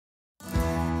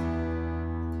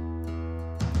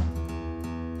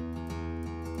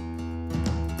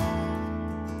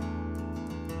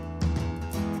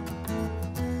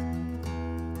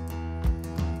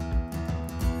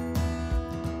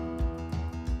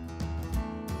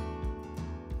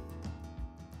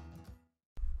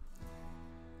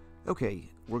Okay,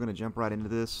 we're going to jump right into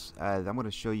this. I'm going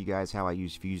to show you guys how I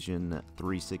use Fusion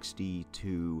 360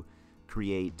 to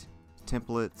create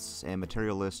templates and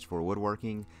material lists for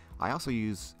woodworking. I also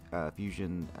use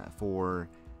Fusion for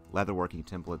leatherworking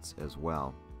templates as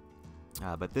well.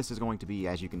 But this is going to be,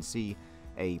 as you can see,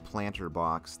 a planter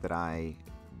box that I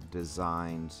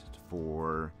designed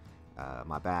for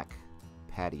my back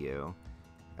patio.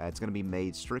 It's going to be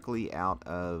made strictly out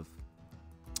of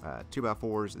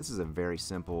 2x4s. This is a very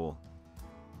simple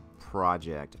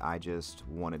project. I just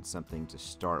wanted something to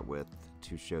start with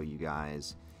to show you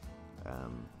guys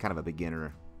kind of a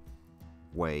beginner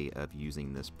way of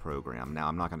using this program. Now,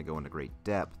 I'm not going to go into great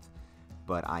depth,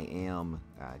 but I am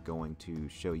going to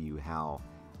show you how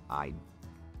I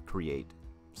create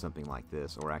something like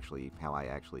this, or actually how I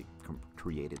actually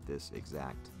created this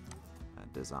exact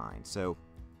design. So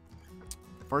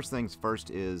first things first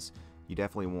is you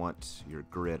definitely want your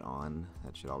grid on.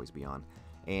 That should always be on.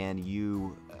 And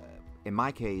you, in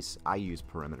my case, I use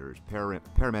perimeters.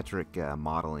 Parametric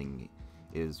modeling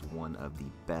is one of the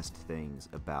best things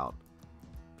about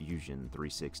Fusion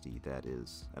 360 that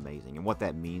is amazing. And what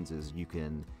that means is you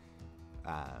can,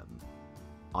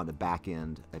 on the back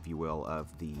end, if you will,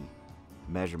 of the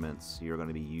measurements you're going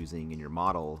to be using in your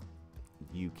model,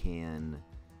 you can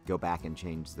go back and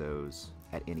change those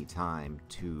at any time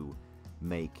to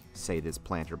make, say, this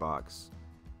planter box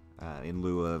in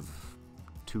lieu of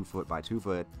 2 foot by 2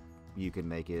 foot, you can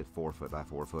make it 4 foot by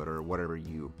 4 foot, or whatever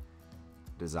you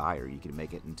desire. You can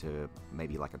make it into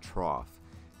maybe like a trough.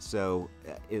 So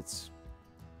it's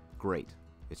great.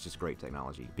 It's just great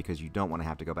technology, because you don't want to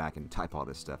have to go back and type all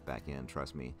this stuff back in.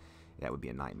 Trust me, that would be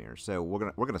a nightmare. So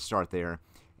we're gonna start there.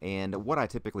 And what I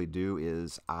typically do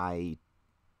is I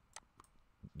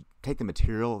take the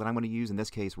material that I'm going to use. In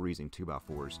this case, we're using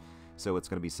 2x4s, so it's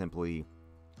going to be simply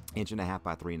 1.5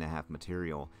 by 3.5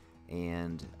 material,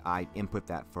 and I input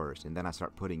that first, and then I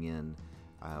start putting in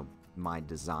my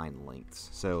design lengths.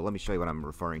 So let me show you what I'm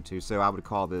referring to. So I would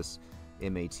call this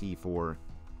MAT for,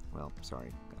 well,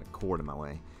 sorry, got a cord in my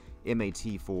way.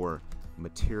 MAT for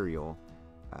material.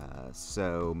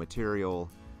 So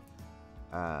material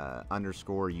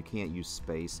underscore, you can't use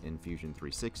space in Fusion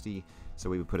 360, so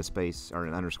we would put a space or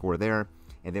an underscore there,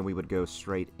 and then we would go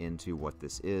straight into what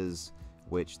this is,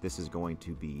 which this is going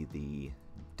to be the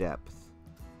depth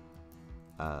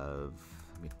of,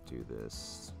 let me do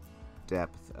this,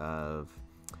 depth of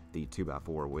the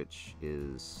 2x4, which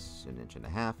is 1.5 inches,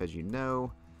 as you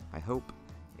know, I hope,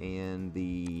 and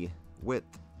the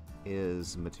width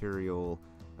is material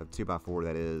of 2x4,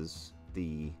 that is,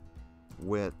 the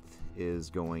width is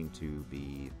going to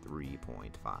be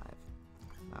 3.5.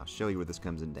 I'll show you where this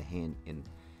comes in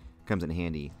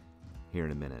handy here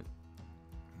in a minute.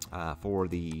 For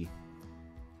the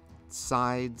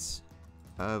sides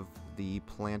of the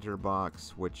planter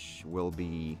box, which will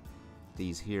be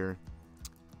these here,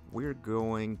 we're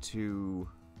going to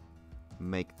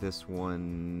make this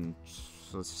one,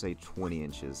 let's say, 20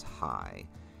 inches high.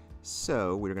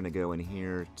 So we're going to go in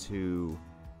here to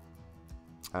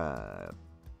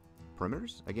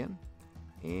perimeters again,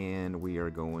 and we are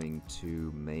going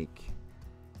to make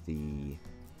the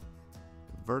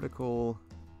vertical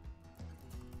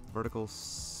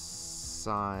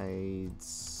side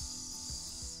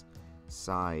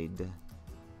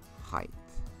height,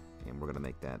 and we're going to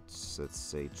make that, let's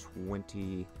say,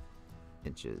 20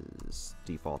 inches,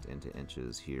 default into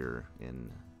inches here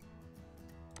in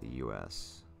the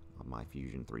US on my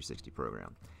Fusion 360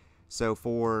 program. So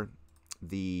for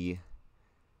the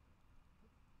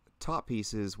top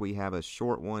pieces, we have a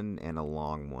short one and a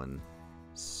long one.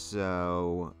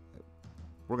 So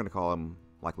we're going to call them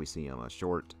like we see them, a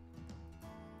short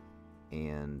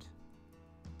and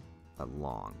a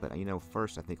long. But you know,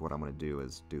 first I think what I'm going to do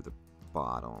is do the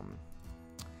bottom.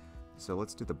 So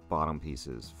let's do the bottom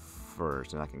pieces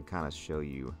first, and I can kind of show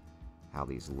you how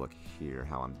these look here,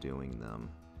 how I'm doing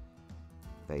them.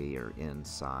 They are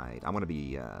inside. I'm going to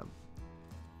be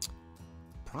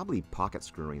probably pocket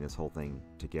screwing this whole thing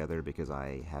together, because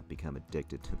I have become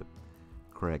addicted to the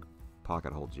Craig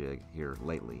pocket hole jig here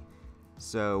lately.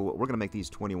 So we're going to make these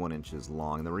 21 inches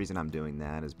long, and the reason I'm doing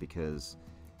that is because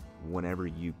whenever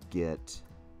you get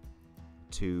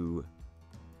to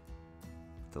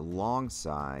the long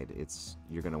side,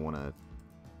 you're going to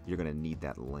need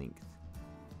that length.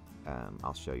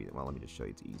 I'll show you. Well, let me just show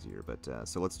you. It's easier. But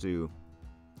so let's do.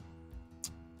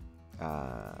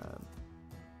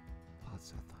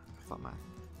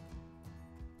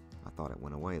 I thought it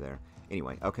went away there.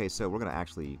 Anyway, okay, so we're going to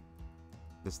actually,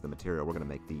 this is the material, we're going to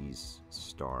make these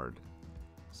starred,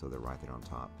 so they're right there on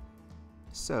top.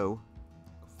 So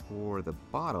for the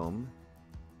bottom,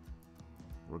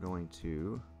 we're going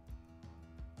to,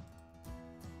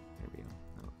 there we go.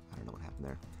 Oh, I don't know what happened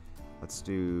there. Let's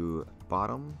do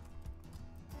bottom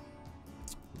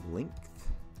length.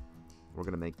 We're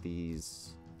going to make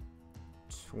these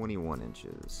 21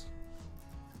 inches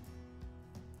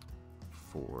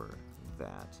for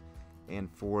that.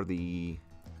 And for the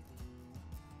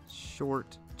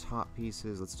short top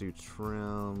pieces, let's do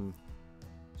trim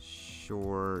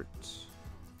short.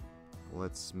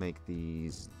 Let's make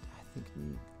these, I think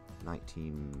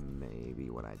 19 maybe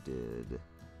what I did.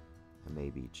 I may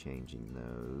be changing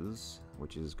those,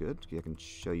 which is good. I can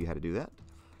show you how to do that.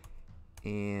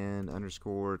 And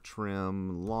underscore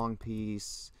trim long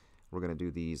piece, we're going to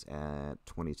do these at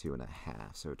 22.5,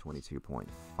 so 22.5.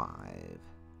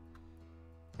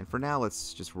 And for now,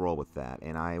 let's just roll with that,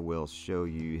 and I will show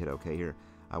you, hit OK here,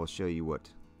 I will show you what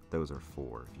those are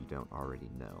for if you don't already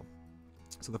know.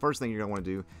 So the first thing you're going to want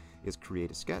to do is create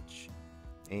a sketch,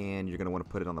 and you're going to want to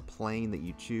put it on the plane that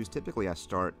you choose. Typically I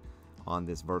start on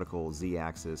this vertical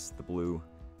z-axis, the blue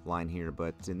line here,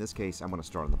 but in this case I'm going to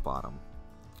start on the bottom.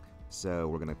 So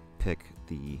we're going to pick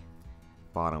the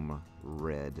bottom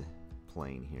red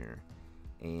plane here,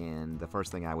 and the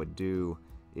first thing I would do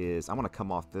is I want to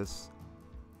come off this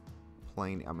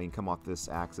plane, come off this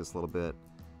axis a little bit,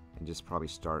 and just probably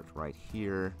start right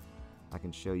here. I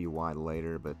can show you why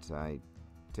later, but I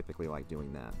typically like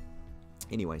doing that.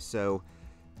 Anyway, so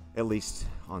at least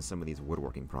on some of these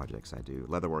woodworking projects I do.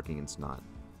 Leatherworking, it's not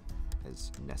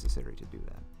as necessary to do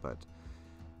that. But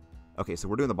okay, so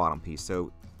we're doing the bottom piece.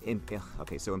 So in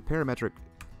parametric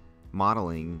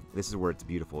modeling, this is where it's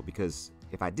beautiful, because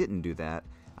if I didn't do that,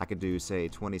 I could do, say,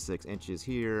 26 inches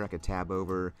here. I could tab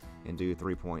over and do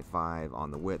 3.5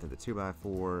 on the width of the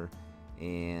 2x4,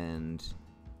 and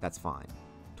that's fine.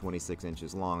 26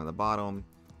 inches long on the bottom.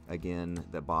 Again,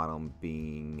 the bottom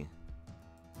being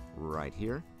right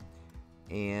here.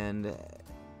 And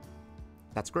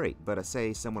that's great, but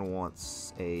say someone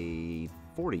wants a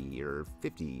 40 or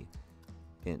 50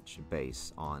 inch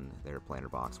base on their planter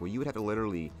box. Well, you would have to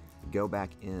literally go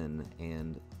back in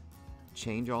and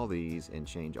change all these and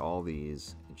change all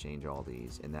these and change all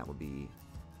these, and that would be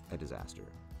a disaster.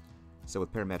 So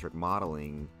with parametric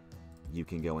modeling, you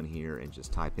can go in here and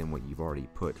just type in what you've already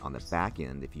put on the back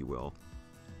end, if you will.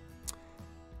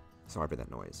 Sorry for that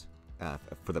noise.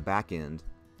 For the back end,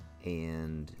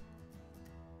 and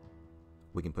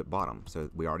we can put bottom. So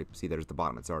we already see there's the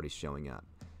bottom. It's already showing up.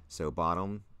 So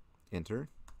bottom, enter.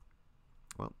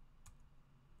 Well,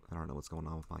 I don't know what's going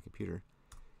on with my computer.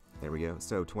 There we go.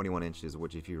 So 21 inches,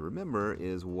 which if you remember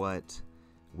is what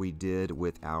we did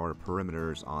with our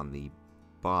perimeters on the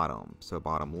bottom. So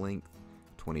bottom length,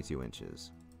 22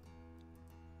 inches.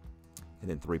 And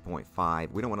then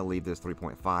 3.5. We don't want to leave this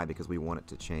 3.5 because we want it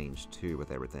to change too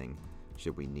with everything,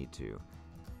 should we need to.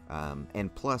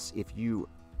 And plus, if you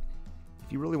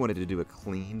really wanted to do a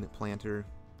clean planter,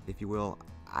 if you will,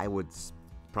 I would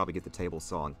probably get the table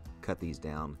saw and cut these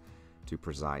down to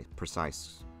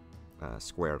precise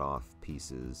squared off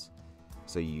pieces.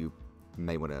 So you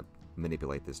may want to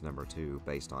manipulate this number too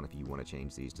based on if you want to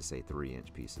change these to, say,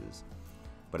 3-inch pieces.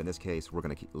 But in this case, we're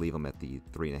going to leave them at the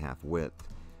 3.5 width,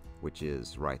 which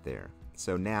is right there.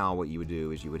 So now what you would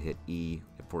do is you would hit E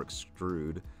for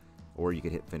extrude, or you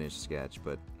could hit finish sketch,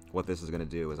 but what this is going to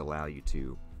do is allow you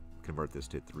to convert this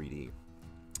to 3D.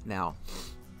 Now,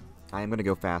 I am going to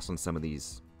go fast on some of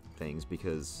these things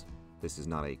because this is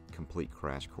not a complete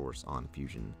crash course on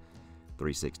Fusion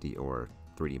 360 or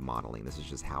 3D modeling. This is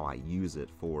just how I use it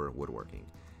for woodworking.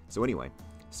 So anyway,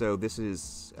 so this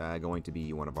is going to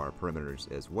be one of our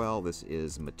perimeters as well. This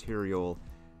is material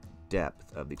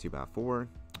depth of the 2x4, 1.5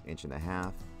 inches.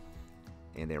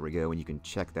 And there we go, and you can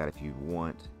check that if you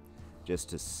want, just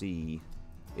to see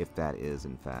if that is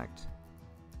in fact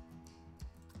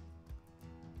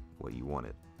what you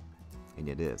wanted. And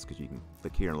it is, because you can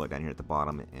click here and look down here at the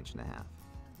bottom, 1.5 inches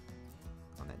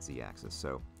on that z-axis.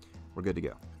 So we're good to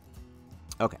go.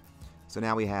 Okay, so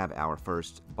now we have our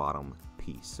first bottom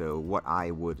piece. So what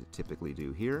I would typically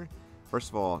do here, first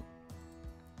of all,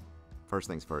 first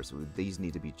things first, these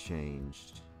need to be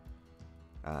changed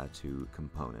to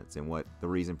components. And what the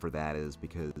reason for that is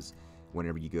because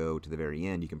whenever you go to the very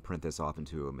end, you can print this off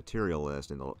into a material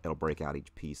list, and it'll break out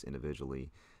each piece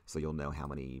individually, so you'll know how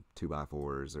many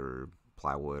 2x4s or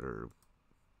plywood, or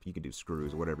you can do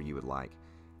screws or whatever you would like,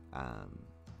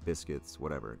 biscuits,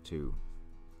 whatever, to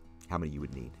how many you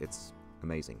would need. It's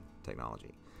amazing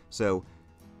technology. So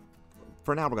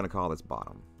for now, we're going to call this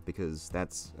bottom because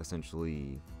that's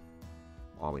essentially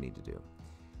all we need to do.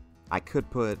 I could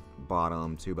put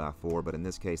bottom 2x4, but in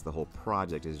this case the whole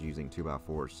project is using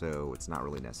 2x4, so it's not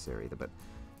really necessary. But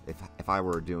If I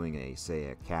were doing say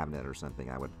a cabinet or something,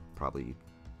 I would probably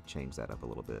change that up a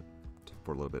little bit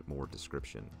for a little bit more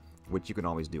description, which you can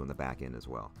always do in the back end as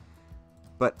well.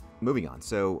 But moving on,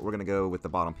 so we're going to go with the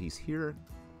bottom piece here,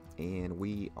 and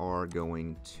we are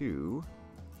going to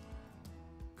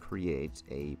create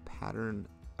a pattern,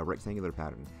 a rectangular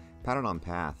pattern. Pattern on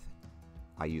path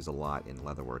I use a lot in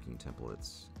leatherworking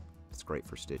templates. It's great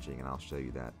for stitching, and I'll show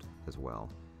you that as well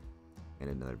in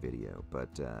another video.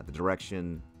 But the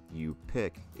direction you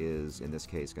pick is, in this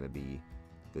case, going to be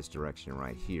this direction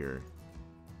right here.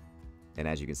 And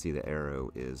as you can see, the arrow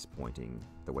is pointing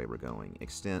the way we're going.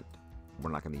 Extent,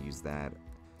 we're not going to use that.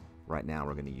 Right now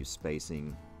we're going to use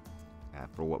spacing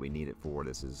for what we need it for.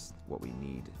 This is what we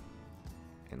need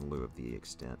in lieu of the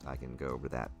extent. I can go over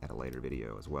that at a later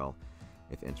video as well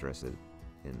if interested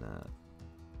in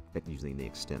using the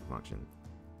extent function.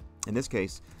 In this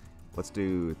case, let's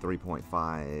do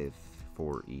 3.5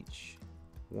 for each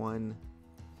one,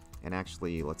 and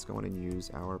actually let's go in and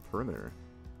use our perimeter.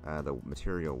 The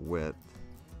material width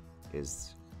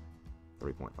is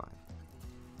 3.5.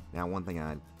 Now, one thing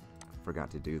I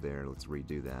forgot to do there, let's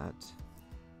redo that,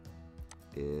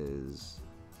 is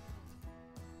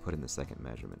put in the second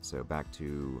measurement. So back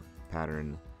to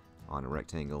pattern on a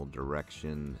rectangle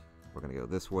direction, we're going to go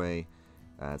this way.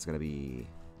 It's going to be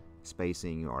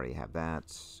spacing, you already have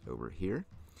that over here.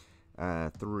 Now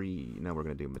we're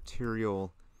going to do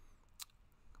material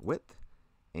width,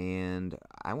 and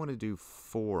I want to do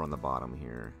 4 on the bottom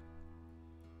here.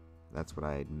 That's what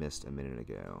I missed a minute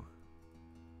ago.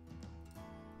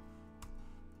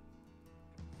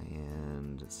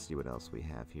 And let's see what else we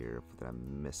have here that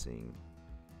I'm missing.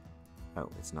 Oh,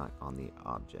 it's not on the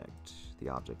object. The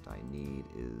object I need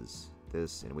is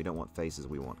this, and we don't want faces,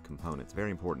 we want components.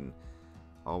 Very important.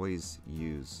 Always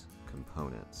use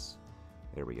components.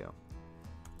 There we go.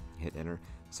 Hit enter.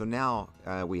 So now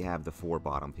we have the 4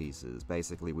 bottom pieces.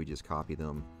 Basically, we just copy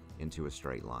them into a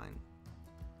straight line.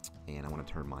 And I want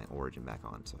to turn my origin back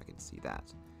on so I can see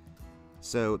that.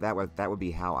 So that would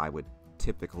be how I would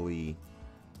typically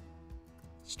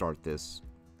start this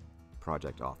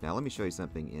project off. Now let me show you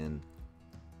something in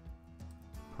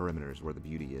perimeters where the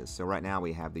beauty is. So right now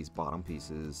we have these bottom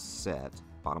pieces set,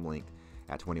 bottom length,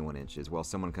 at 21 inches. Well,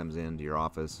 someone comes into your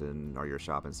office or your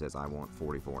shop and says, I want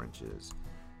 44 inches.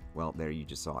 Well, there you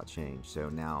just saw it change. So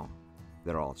now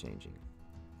they're all changing.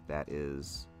 That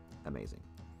is amazing.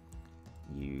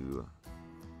 You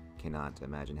cannot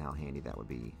imagine how handy that would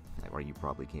be, or you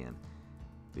probably can,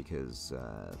 because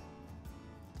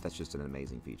that's just an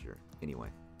amazing feature. Anyway,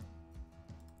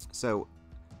 so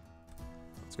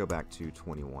let's go back to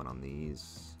 21 on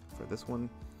these for this one,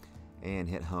 and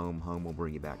hit home. Home will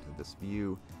bring you back to this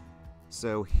view.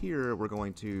 So here we're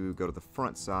going to go to the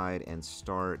front side and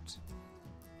start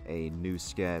a new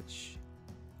sketch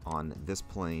on this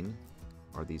plane,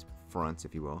 or these fronts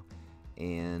if you will,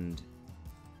 and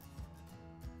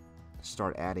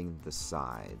start adding the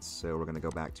sides. So we're going to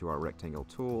go back to our rectangle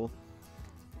tool,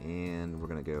 and we're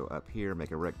going to go up here,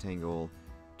 make a rectangle,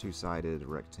 two-sided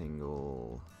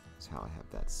rectangle. That's how I have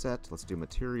that set. Let's do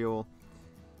material,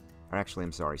 or actually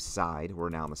I'm sorry, side. We're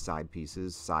now on the side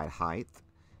pieces, side height,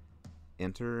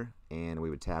 enter, and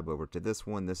we would tab over to this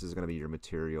one. This is going to be your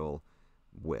material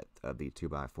width of the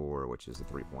 2x4, which is a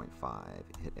 3.5.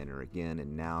 Hit enter again,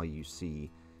 and now you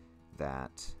see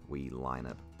that we line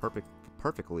up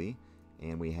perfectly,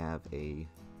 and we have a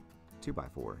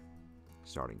 2x4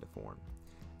 starting to form.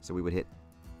 So we would hit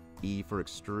E for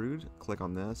extrude, click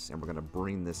on this, and we're going to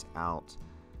bring this out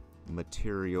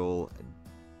material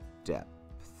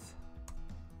depth,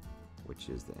 which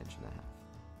is the 1.5 inches.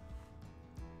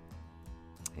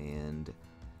 And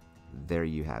there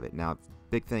you have it. Now,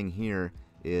 big thing here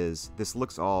is this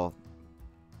looks all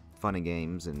fun and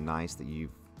games and nice that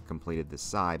you've completed this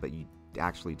side, but you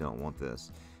actually don't want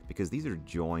this, because these are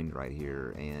joined right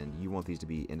here, and you want these to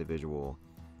be individual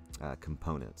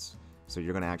components. So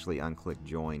you're going to actually unclick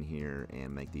join here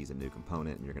and make these a new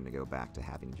component, and you're going to go back to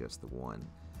having just the one,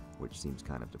 which seems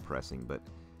kind of depressing, but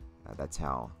that's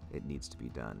how it needs to be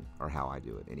done, or how I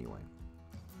do it anyway.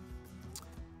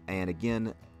 And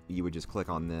again, you would just click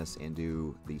on this and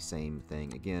do the same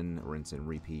thing again, rinse and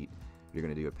repeat. You're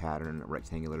going to do a pattern, a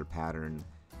rectangular pattern.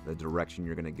 The direction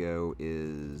you're going to go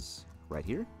is right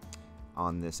here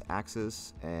on this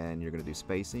axis, and you're going to do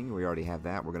spacing. We already have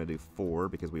that. We're going to do 4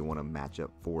 because we want to match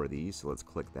up 4 of these, so let's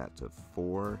click that to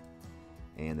 4,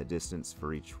 and the distance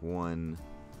for each one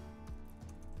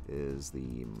is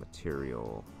the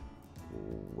material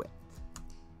width,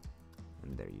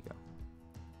 and there you go.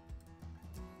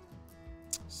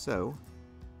 So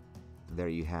there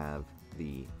you have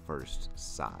the first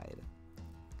side.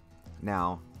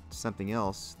 Now something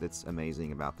else that's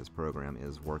amazing about this program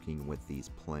is working with these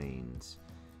planes.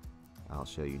 I'll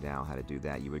show you now how to do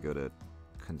that. You would go to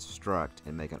construct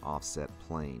and make an offset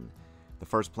plane. The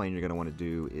first plane you're going to want to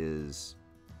do is,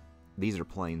 these are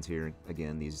planes here,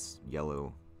 again, these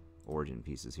yellow origin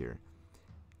pieces here.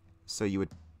 So you would,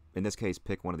 in this case,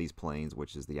 pick one of these planes,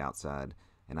 which is the outside,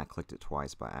 and I clicked it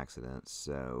twice by accident,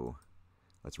 so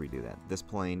let's redo that. This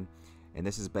plane, and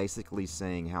this is basically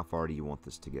saying how far do you want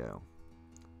this to go?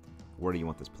 Where do you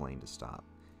want this plane to stop?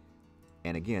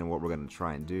 And again, what we're going to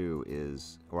try and do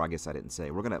is, or I guess I didn't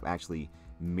say, we're going to actually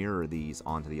mirror these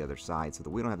onto the other side so that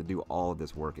we don't have to do all of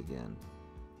this work again.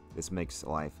 This makes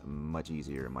life much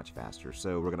easier and much faster.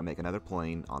 So we're going to make another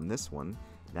plane on this one.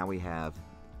 Now we have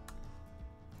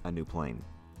a new plane.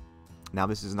 Now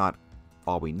this is not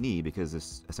all we need, because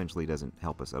this essentially doesn't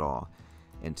help us at all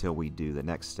until we do the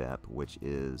next step, which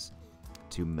is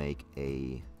to make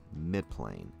a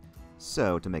midplane.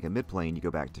 So to make a midplane, you go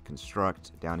back to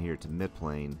construct, down here to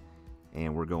midplane,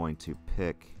 and we're going to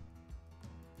pick,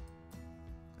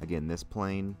 again, this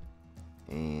plane,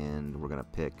 and we're going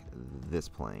to pick this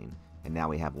plane, and now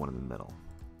we have one in the middle.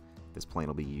 This plane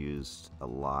will be used a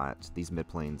lot. These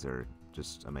midplanes are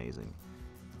just amazing.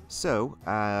 So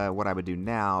what I would do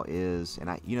now is,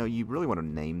 and you really want to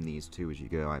name these too as you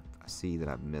go. I see that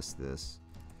I've missed this,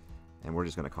 and we're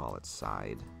just going to call it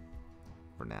side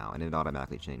for now, and it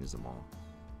automatically changes them all,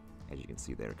 as you can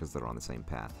see there, because they're on the same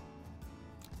path.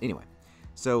 Anyway,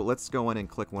 so let's go in and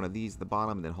click one of these at the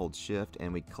bottom, and then hold shift,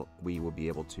 and we will be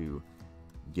able to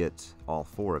get all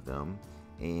four of them.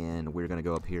 And we're going to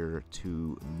go up here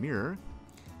to mirror,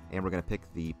 and we're going to pick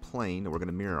the plane that we're going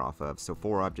to mirror off of. So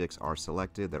 4 objects are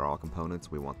selected. They're all components.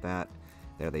 We want that.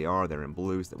 There they are. They're in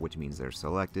blue, which means they're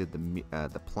selected.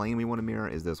 The plane we want to mirror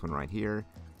is this one right here,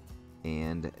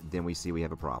 and then we see we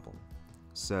have a problem.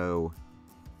 So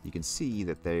you can see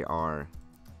that they are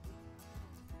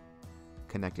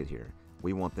connected here.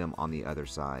 We want them on the other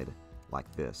side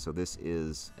like this. So this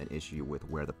is an issue with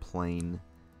where the plane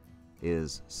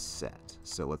is set.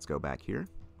 So let's go back here.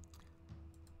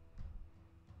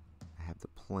 I have the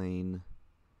plane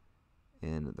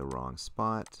in the wrong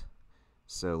spot.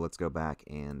 So let's go back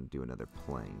and do another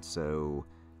plane. So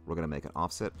we're going to make an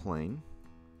offset plane.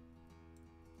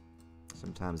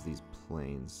 Sometimes these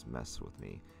planes mess with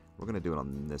me. We're going to do it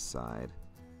on this side,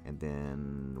 and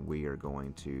then we are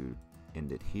going to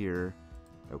end it here.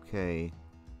 Okay,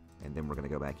 and then we're going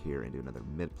to go back here and do another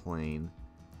midplane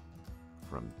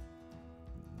from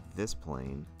this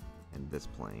plane and this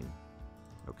plane.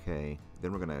 Okay,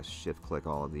 then we're going to shift click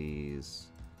all of these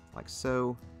like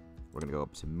so. We're going to go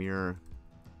up to mirror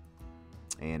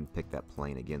and pick that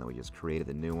plane again that we just created,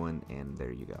 the new one, and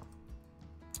there you go.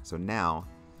 So now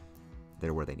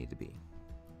they're where they need to be,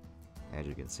 as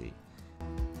you can see.